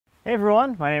Hey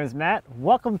everyone, my name is Matt.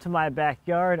 Welcome to my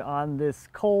backyard on this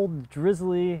cold,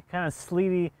 drizzly, kind of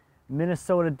sleety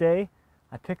Minnesota day.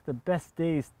 I picked the best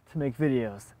days to make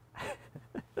videos.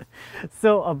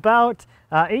 So about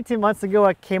 18 months ago,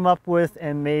 I came up with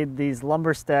and made these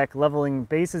lumber stack leveling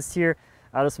bases here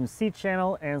out of some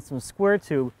C-channel and some square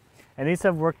tube. And these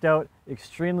have worked out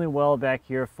extremely well back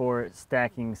here for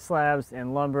stacking slabs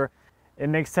and lumber. It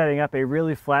makes setting up a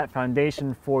really flat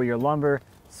foundation for your lumber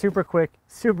super quick,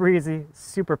 super easy,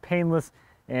 super painless,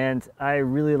 and I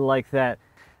really like that.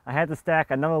 I had to stack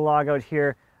another log out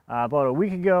here about a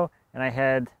week ago, and I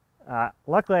had,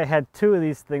 luckily I had 2 of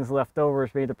these things left over,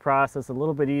 which made the process a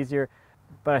little bit easier,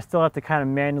 but I still have to kind of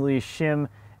manually shim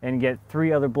and get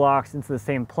 3 other blocks into the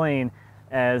same plane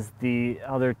as the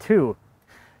other 2.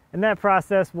 And that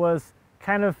process was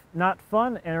kind of not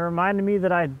fun, and it reminded me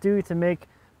that I do to make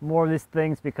more of these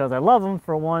things because I love them,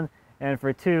 for one, and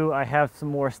for 2, I have some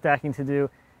more stacking to do,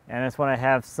 and that's when I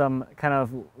have some kind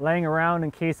of laying around in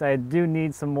case I do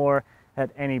need some more at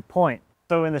any point.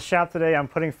 So in the shop today, I'm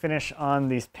putting finish on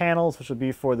these panels, which will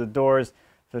be for the doors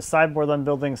for the sideboard I'm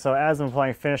building. So as I'm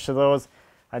applying finish to those,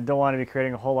 I don't want to be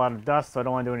creating a whole lot of dust, so I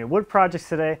don't want to do any wood projects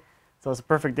today. So it's a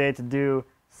perfect day to do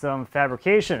some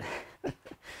fabrication.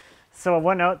 So I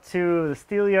went out to the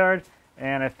steel yard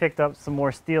and I picked up some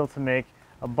more steel to make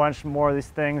a bunch more of these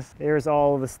things. Here's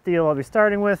all of the steel I'll be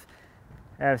starting with.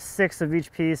 I have 6 of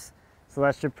each piece, so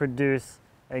that should produce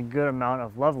a good amount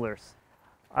of levelers.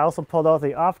 I also pulled out the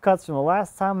offcuts from the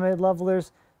last time I made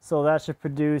levelers, so that should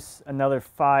produce another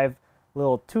 5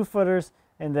 little 2-footers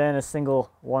and then a single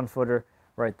 1-footer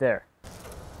right there.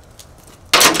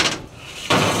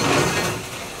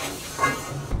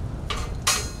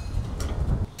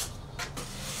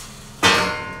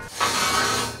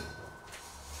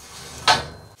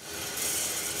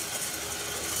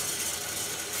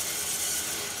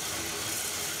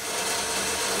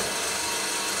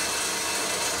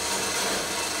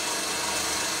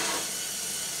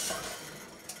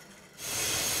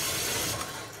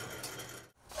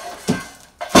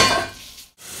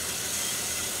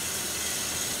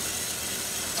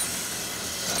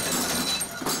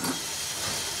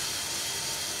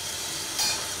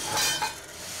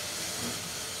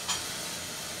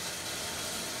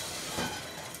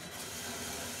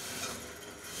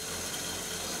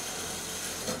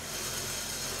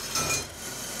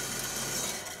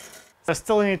 I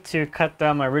still need to cut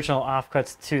down my original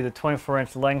offcuts to the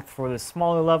 24-inch length for the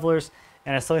smaller levelers,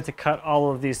 and I still need to cut all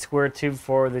of these square tube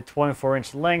for the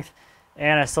 24-inch length,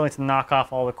 and I still need to knock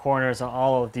off all the corners on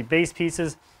all of the base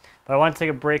pieces. But I want to take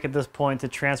a break at this point to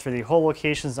transfer the hole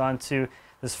locations onto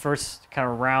this first kind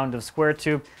of round of square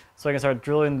tube so I can start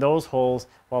drilling those holes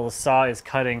while the saw is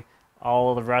cutting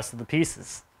all of the rest of the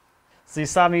pieces. So you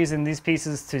saw me using these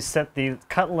pieces to set the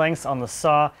cut lengths on the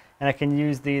saw, and I can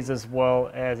use these as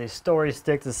well as a story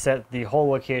stick to set the hole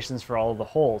locations for all of the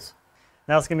holes.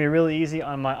 Now it's going to be really easy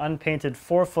on my unpainted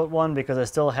 4-foot one because I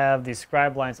still have these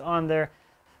scribe lines on there.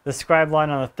 The scribe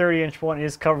line on the 30-inch one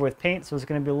is covered with paint, so it's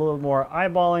going to be a little more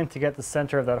eyeballing to get the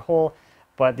center of that hole,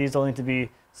 but these don't need to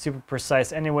be super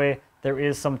precise anyway. There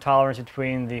is some tolerance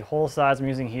between the hole size I'm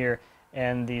using here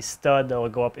and the stud that will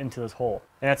go up into this hole.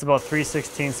 And that's about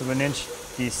 3/16 of an inch.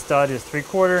 The stud is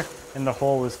 3/4 and the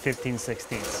hole is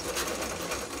 15/16.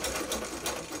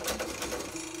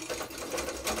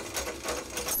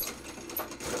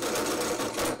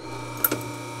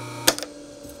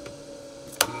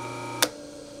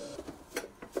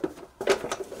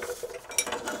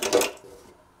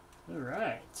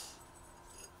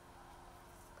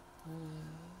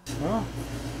 Well,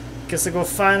 guess I'll go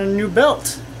find a new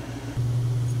belt.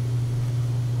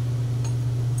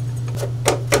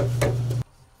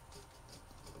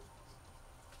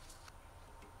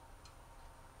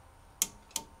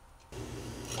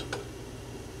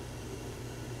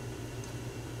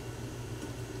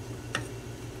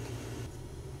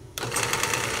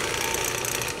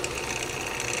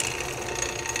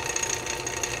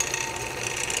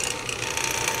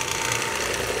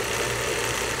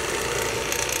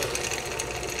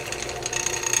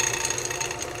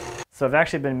 So I've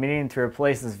actually been meaning to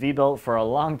replace this V-belt for a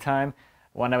long time.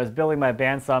 When I was building my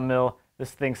bandsaw mill, this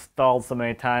thing stalled so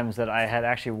many times that I had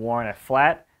actually worn a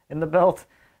flat in the belt.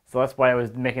 So that's why I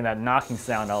was making that knocking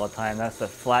sound all the time. That's the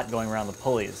flat going around the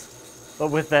pulleys.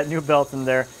 But with that new belt in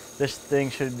there, this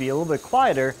thing should be a little bit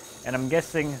quieter, and I'm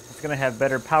guessing it's going to have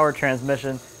better power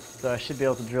transmission, so I should be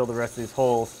able to drill the rest of these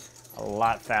holes a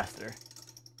lot faster.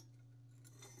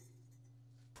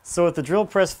 So with the drill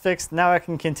press fixed, now I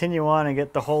can continue on and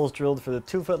get the holes drilled for the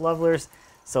 2-foot levelers.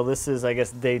 So this is, I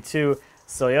guess, day 2.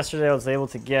 So yesterday I was able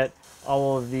to get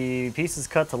all of the pieces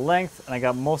cut to length, and I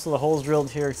got most of the holes drilled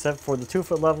here except for the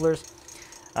 2-foot levelers.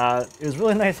 It was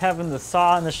really nice having the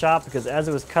saw in the shop because as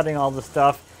it was cutting all the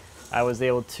stuff, I was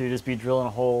able to just be drilling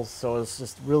holes, so it was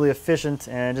just really efficient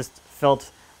and it just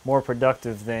felt more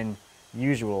productive than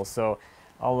usual. So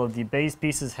all of the base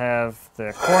pieces have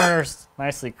the corners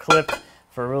nicely clipped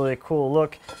for a really cool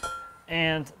look.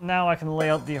 And now I can lay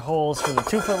out the holes for the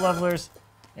 2-foot levelers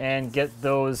and get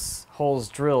those holes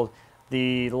drilled.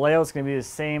 The layout's going to be the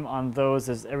same on those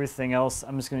as everything else.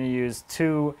 I'm just going to use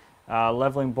 2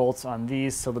 leveling bolts on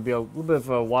these, so there'll be a little bit of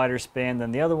a wider span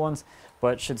than the other ones,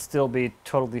 but should still be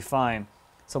totally fine.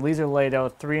 So these are laid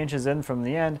out 3 inches in from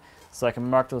the end, so I can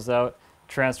mark those out,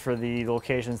 transfer the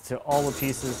locations to all the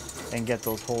pieces, and get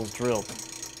those holes drilled.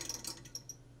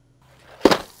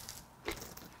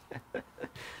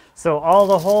 So all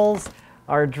the holes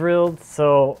are drilled,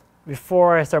 so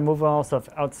before I start moving all the stuff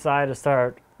outside to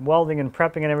start welding and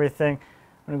prepping and everything,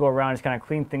 I'm going to go around and just kind of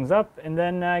clean things up and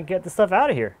then get the stuff out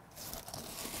of here.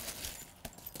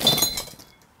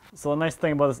 So the nice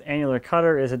thing about this annular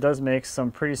cutter is it does make some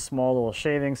pretty small little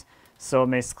shavings, so it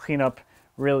makes cleanup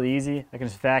really easy. I can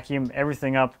just vacuum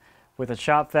everything up with a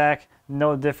shop vac,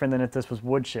 no different than if this was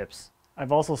wood chips.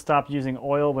 I've also stopped using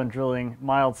oil when drilling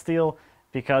mild steel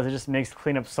because it just makes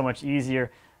cleanup so much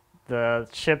easier. The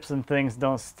chips and things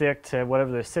don't stick to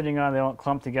whatever they're sitting on, they don't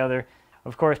clump together.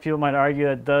 Of course, people might argue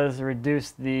that does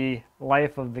reduce the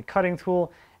life of the cutting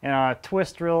tool, and on a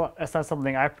twist drill, that's not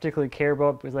something I particularly care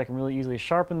about because I can really easily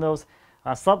sharpen those.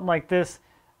 Something like this,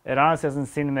 it honestly doesn't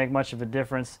seem to make much of a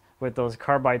difference with those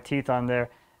carbide teeth on there.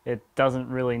 It doesn't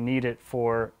really need it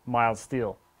for mild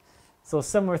steel. So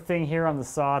similar thing here on the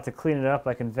saw. To clean it up,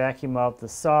 I can vacuum out the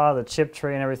saw, the chip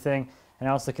tray and everything, and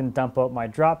I also can dump out my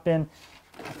drop bin.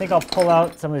 I think I'll pull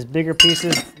out some of these bigger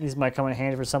pieces. These might come in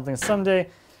handy for something someday,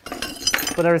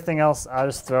 but everything else I'll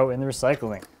just throw in the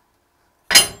recycling.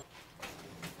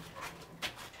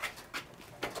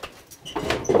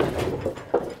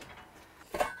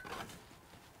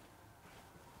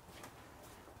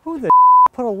 Who the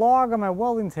put a log on my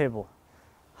welding table?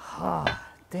 Ah,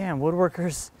 damn,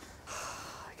 woodworkers.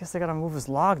 I guess I gotta move this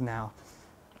log now,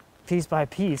 piece by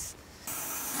piece.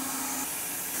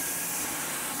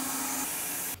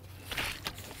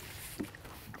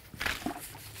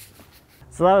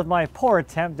 So that was my poor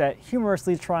attempt at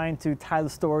humorously trying to tie the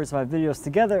stories of my videos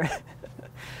together.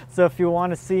 So if you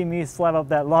want to see me slab up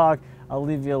that log, I'll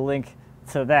leave you a link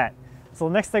to that. So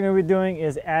the next thing we'll be doing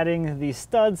is adding the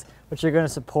studs, which are going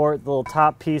to support the little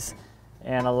top piece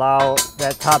and allow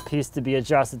that top piece to be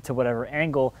adjusted to whatever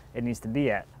angle it needs to be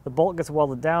at. The bolt gets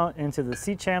welded down into the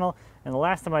C channel, and the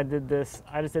last time I did this,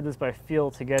 I just did this by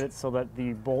feel to get it so that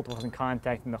the bolt wasn't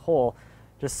contacting the hole,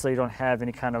 just so you don't have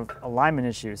any kind of alignment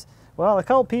issues. Well, a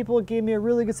couple people gave me a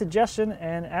really good suggestion,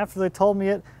 and after they told me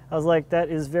it, I was like, that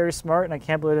is very smart, and I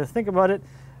can't believe I didn't think about it.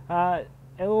 A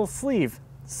little sleeve.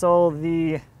 So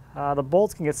the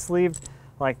bolts can get sleeved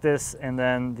like this, and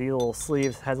then the little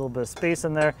sleeve has a little bit of space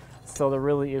in there, so there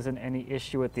really isn't any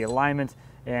issue with the alignment,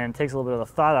 and takes a little bit of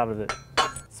the thought out of it.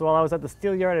 So while I was at the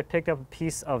steel yard, I picked up a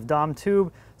piece of Dom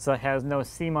tube, so it has no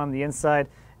seam on the inside,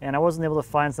 and I wasn't able to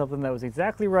find something that was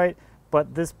exactly right,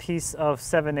 but this piece of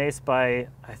 7/8 by,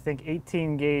 I think,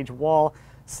 18 gauge wall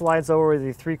slides over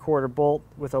the 3/4 bolt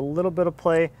with a little bit of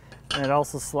play, and it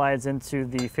also slides into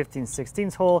the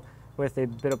 15/16 hole with a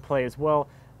bit of play as well.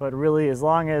 But really, as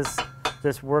long as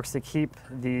this works to keep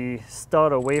the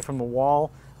stud away from the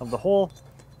wall of the hole,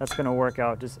 that's going to work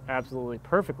out just absolutely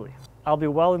perfectly. I'll be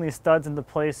welding these studs into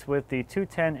place with the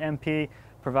 210 MP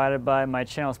provided by my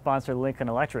channel sponsor Lincoln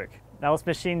Electric. Now this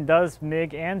machine does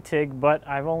MIG and TIG, but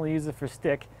I've only used it for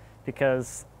stick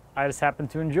because I just happen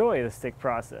to enjoy the stick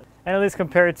process. And at least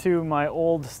compared to my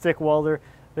old stick welder,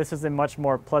 this is a much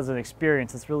more pleasant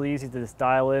experience. It's really easy to just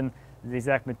dial in the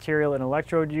exact material and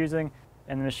electrode you're using,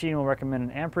 and the machine will recommend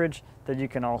an amperage that you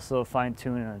can also fine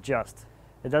tune and adjust.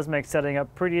 It does make setting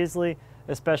up pretty easily,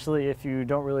 especially if you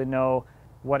don't really know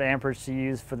what amperage to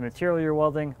use for the material you're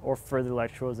welding or for the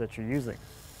electrodes that you're using.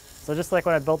 So just like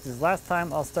when I built these last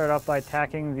time, I'll start off by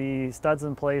tacking the studs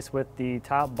in place with the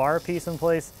top bar piece in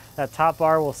place. That top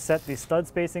bar will set the stud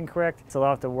spacing correct, so I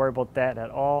don't have to worry about that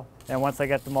at all. And once I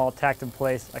get them all tacked in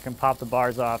place, I can pop the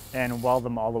bars off and weld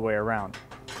them all the way around.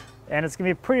 And it's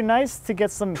gonna be pretty nice to get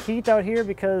some heat out here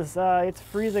because it's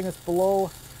freezing. It's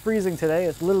below freezing today.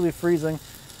 It's literally freezing.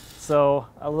 So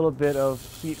a little bit of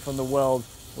heat from the weld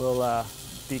will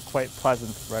be quite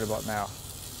pleasant right about now.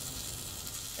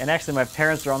 And actually my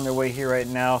parents are on their way here right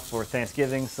now for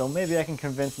Thanksgiving, so maybe I can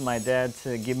convince my dad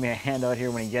to give me a hand out here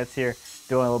when he gets here,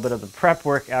 doing a little bit of the prep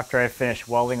work after I finish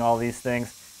welding all these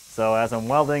things. So as I'm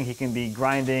welding, he can be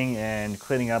grinding and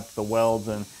cleaning up the welds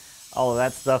and all of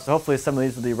that stuff. So hopefully some of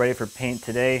these will be ready for paint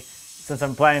today, since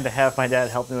I'm planning to have my dad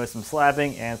help me with some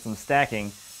slabbing and some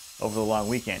stacking over the long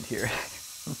weekend here.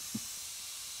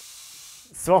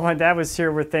 So while my dad was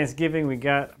here with Thanksgiving, we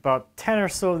got about 10 or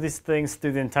so of these things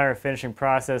through the entire finishing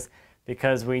process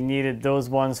because we needed those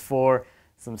ones for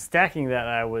some stacking that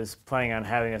I was planning on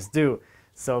having us do.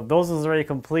 So those ones are already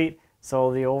complete.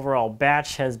 So the overall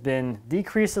batch has been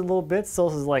decreased a little bit. So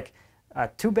this is like a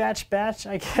 2-batch batch,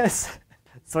 I guess.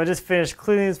 So I just finished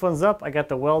cleaning these ones up. I got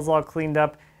the welds all cleaned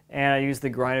up, and I used the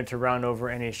grinder to round over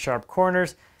any sharp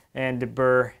corners and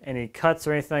deburr any cuts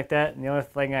or anything like that. And the only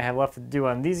thing I have left to do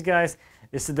on these guys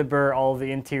is to deburr all of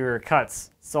the interior cuts.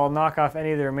 So I'll knock off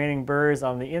any of the remaining burrs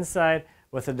on the inside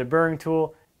with a deburring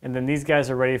tool, and then these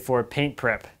guys are ready for paint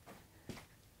prep.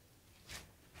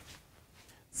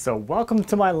 So welcome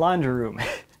to my laundry room.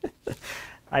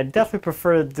 I definitely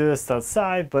prefer to do this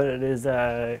outside, but it is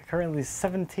currently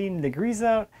 17 degrees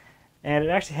out, and it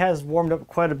actually has warmed up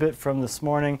quite a bit from this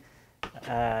morning.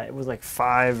 It was like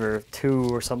 5 or 2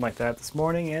 or something like that this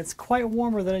morning, and it's quite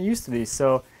warmer than it used to be.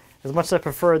 So as much as I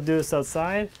prefer to do this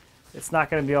outside, it's not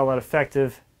going to be all that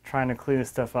effective trying to clean this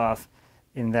stuff off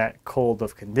in that cold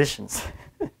of conditions.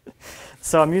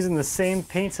 So I'm using the same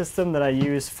paint system that I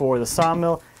used for the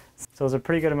sawmill. So there's a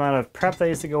pretty good amount of prep that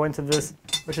used to go into this,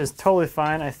 which is totally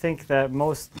fine. I think that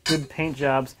most good paint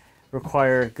jobs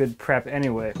require good prep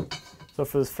anyway. So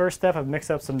for this first step, I've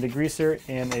mixed up some degreaser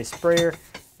in a sprayer,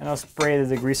 and I'll spray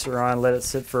the degreaser on, let it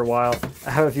sit for a while. I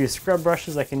have a few scrub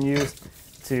brushes I can use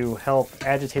to help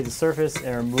agitate the surface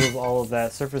and remove all of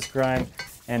that surface grime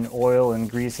and oil and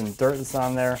grease and dirt that's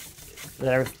on there.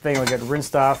 Then everything will get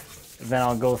rinsed off. Then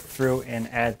I'll go through and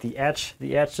add the etch.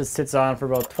 The etch just sits on for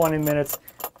about 20 minutes,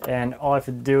 and all I have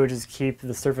to do is just keep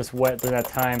the surface wet during that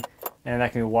time, and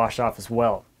that can be washed off as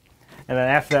well. And then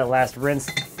after that last rinse,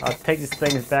 I'll take these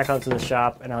things back out to the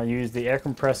shop, and I'll use the air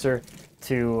compressor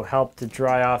to help to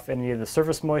dry off any of the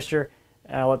surface moisture,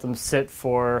 and I'll let them sit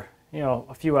for, you know,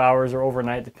 a few hours or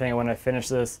overnight depending on when I finish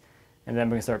this, and then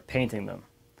we can start painting them.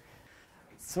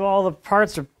 So all the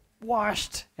parts are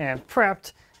washed and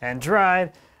prepped and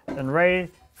dried and ready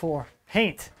for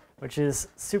paint, which is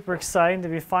super exciting to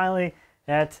be finally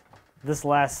at this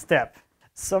last step.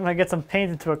 So I'm gonna get some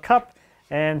paint into a cup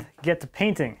and get to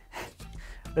painting.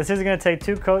 This is gonna take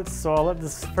 2 coats, so I'll let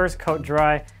this first coat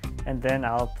dry and then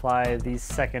I'll apply the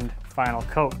second final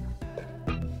coat.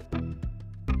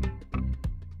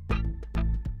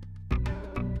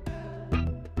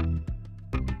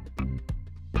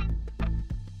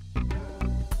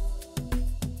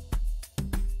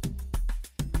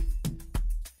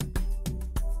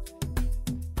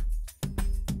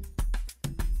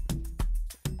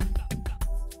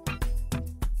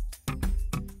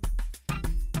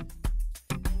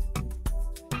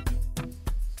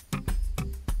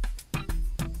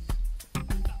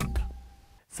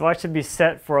 So I should be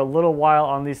set for a little while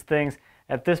on these things.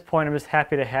 At this point, I'm just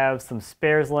happy to have some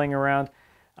spares laying around.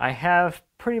 I have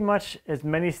pretty much as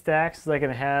many stacks as I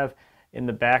can have in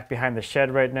the back behind the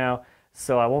shed right now,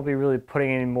 so I won't be really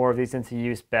putting any more of these into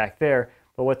use back there.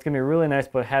 But what's going to be really nice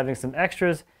about having some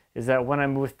extras is that when I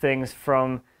move things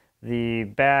from the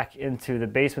back into the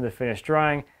basement to finish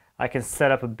drying, I can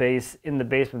set up a base in the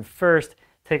basement first,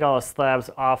 take all the slabs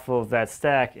off of that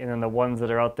stack, and then the ones that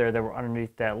are out there that were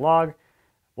underneath that log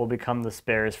will become the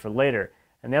spares for later.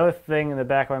 And the other thing in the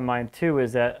back of my mind too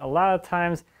is that a lot of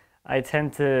times I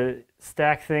tend to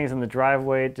stack things in the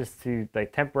driveway just to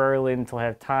like temporarily until I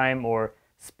have time or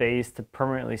space to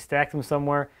permanently stack them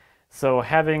somewhere. So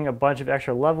having a bunch of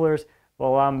extra levelers will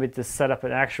allow me to set up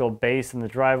an actual base in the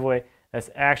driveway that's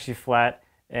actually flat,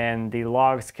 and the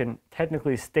logs can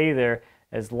technically stay there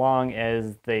as long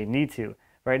as they need to.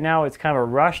 Right now it's kind of a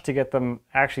rush to get them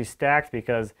actually stacked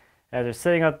because as they're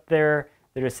sitting up there,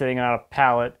 they're just sitting on a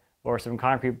pallet or some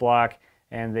concrete block,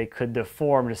 and they could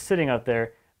deform just sitting out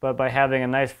there. But by having a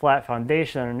nice flat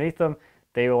foundation underneath them,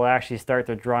 they will actually start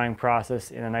their drying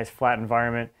process in a nice flat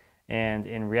environment. And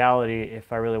in reality,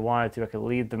 if I really wanted to, I could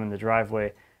leave them in the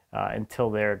driveway until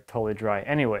they're totally dry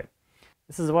anyway.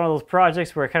 This is one of those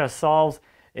projects where it kind of solves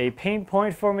a pain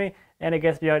point for me, and it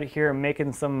gets me out here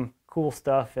making some cool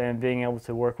stuff and being able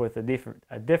to work with a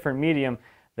different medium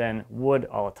than wood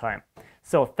all the time.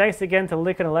 So thanks again to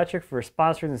Lincoln Electric for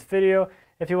sponsoring this video.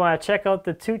 If you want to check out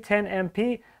the 210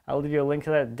 MP, I'll leave you a link to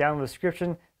that down in the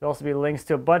description. There'll also be links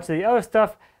to a bunch of the other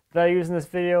stuff that I use in this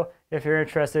video if you're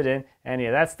interested in any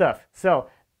of that stuff. So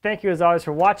thank you as always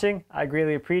for watching. I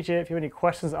greatly appreciate it. If you have any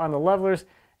questions on the levelers,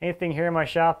 anything here in my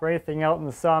shop, or anything out in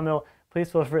the sawmill, please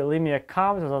feel free to leave me a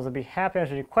comment. I'll also be happy to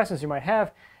answer any questions you might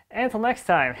have. And until next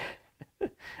time,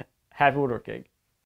 happy woodworking.